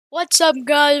What's up,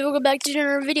 guys? Welcome back to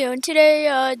another video, and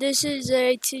today this is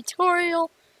a tutorial.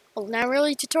 Well, not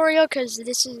really tutorial because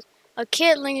this is a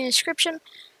kit, link in the description.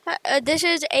 This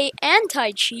is a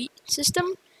anti-cheat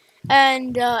system,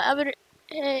 and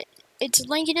it's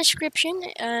link in the description,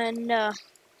 and you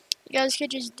guys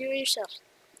could just do it yourself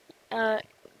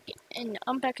and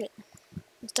unpack it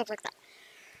and stuff like that.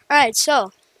 Alright,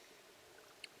 so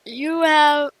you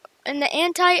have in the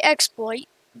anti-exploit.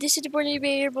 This is where you'll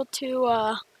be able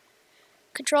to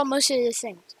control most of the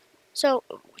things. So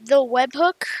the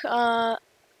webhook, I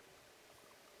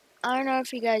don't know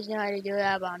if you guys know how to do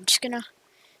that, but I'm just gonna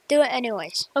do it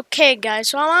anyways. Okay, guys,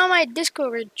 so I'm on my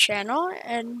Discord channel,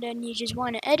 and then you just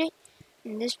want to edit,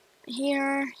 and this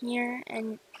here,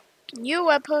 and new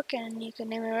webhook, and you can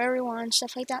name it whatever you want, and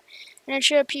stuff like that. And it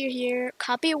should appear here.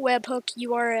 Copy webhook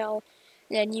URL.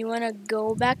 Then you want to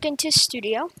go back into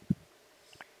Studio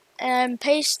and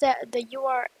paste the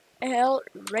URL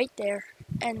right there,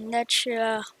 and that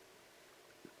should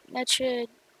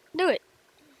do it.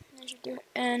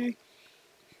 And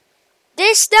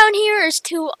this down here is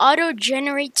to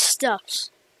auto-generate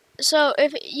stuff. So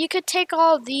if you could take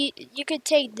you could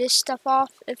take this stuff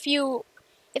off if you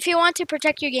want to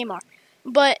protect your game more.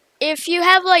 But if you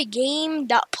have like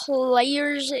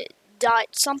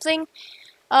game.players.something,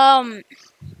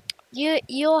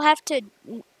 you'll have to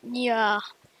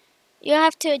you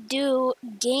have to do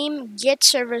game get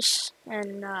service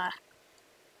and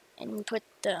put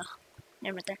the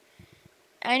name right there.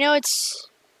 I know it's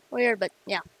weird, but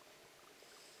yeah.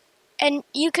 And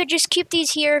you could just keep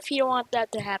these here if you don't want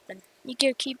that to happen. You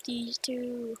could keep these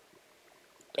two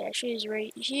dashes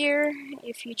right here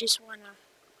if you just want to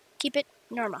keep it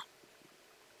normal.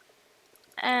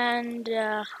 And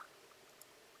yeah.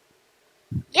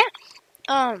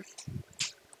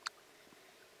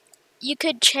 You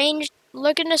could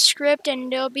look in the script,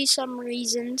 and there'll be some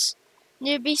reasons.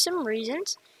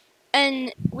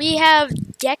 And we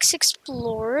have Dex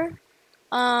Explorer.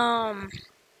 You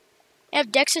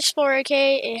have Dex Explorer,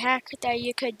 okay, a hack that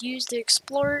you could use the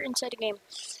Explorer inside the game.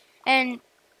 And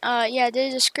yeah,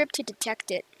 there's a script to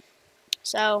detect it.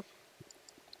 So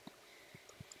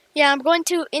yeah, I'm going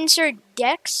to insert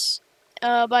Dex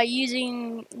by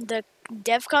using the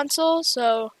dev console.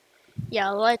 So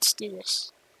yeah, let's do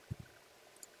this.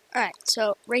 Alright,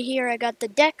 so right here I got the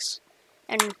Dex,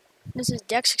 and this is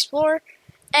Dex Explorer,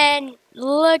 and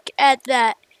look at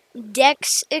that.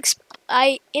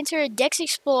 I entered Dex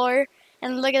Explorer,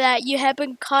 and look at that, you have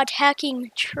been caught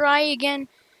hacking. Try again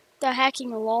the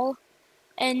hacking lol.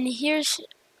 And here's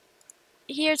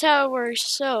how it works.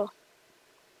 So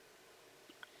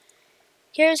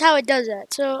here's how it does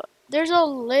that. So there's a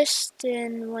list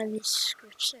in one of these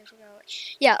scripts.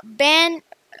 Yeah, banned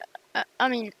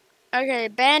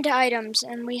items,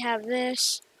 and we have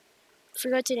this. If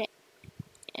we go to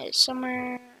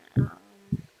somewhere,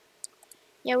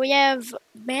 yeah, we have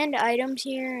banned items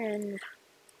here, and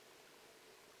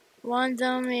one of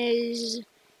them is,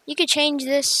 you could change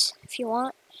this if you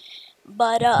want,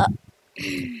 but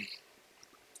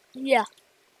yeah,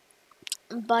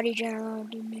 body general.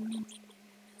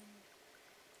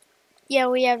 Yeah,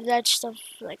 we have that stuff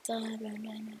like that.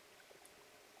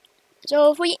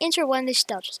 So if we enter one of these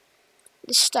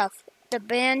the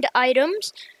banned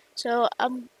items. So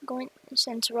I'm going,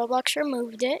 since Roblox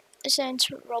removed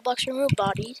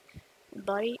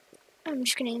body, I'm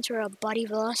just gonna enter a body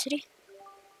velocity.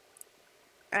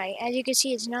 Alright, as you can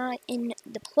see, it's not in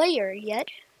the player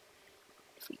yet.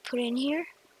 If we put it in here,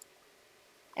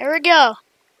 there we go.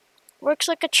 Works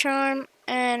like a charm,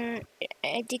 and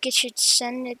I think it should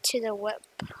send it to the web.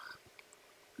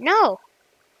 No,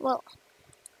 well,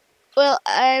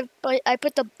 I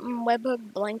put the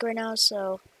webhook blank right now,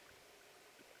 so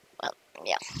well,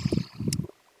 yeah,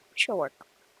 should work.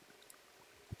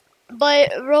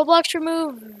 But Roblox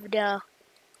removed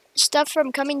stuff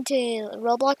from coming to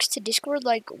Roblox to Discord,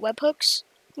 like webhooks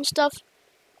and stuff.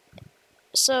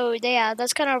 So yeah,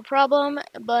 that's kind of a problem,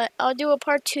 but I'll do a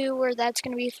part 2 where that's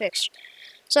going to be fixed.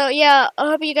 So yeah, I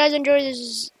hope you guys enjoyed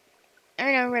this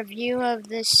review of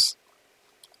this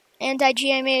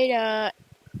anti-cheat I made.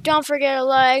 Don't forget to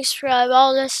like, subscribe,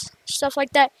 all this stuff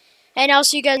like that, and I'll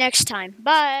see you guys next time.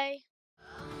 Bye!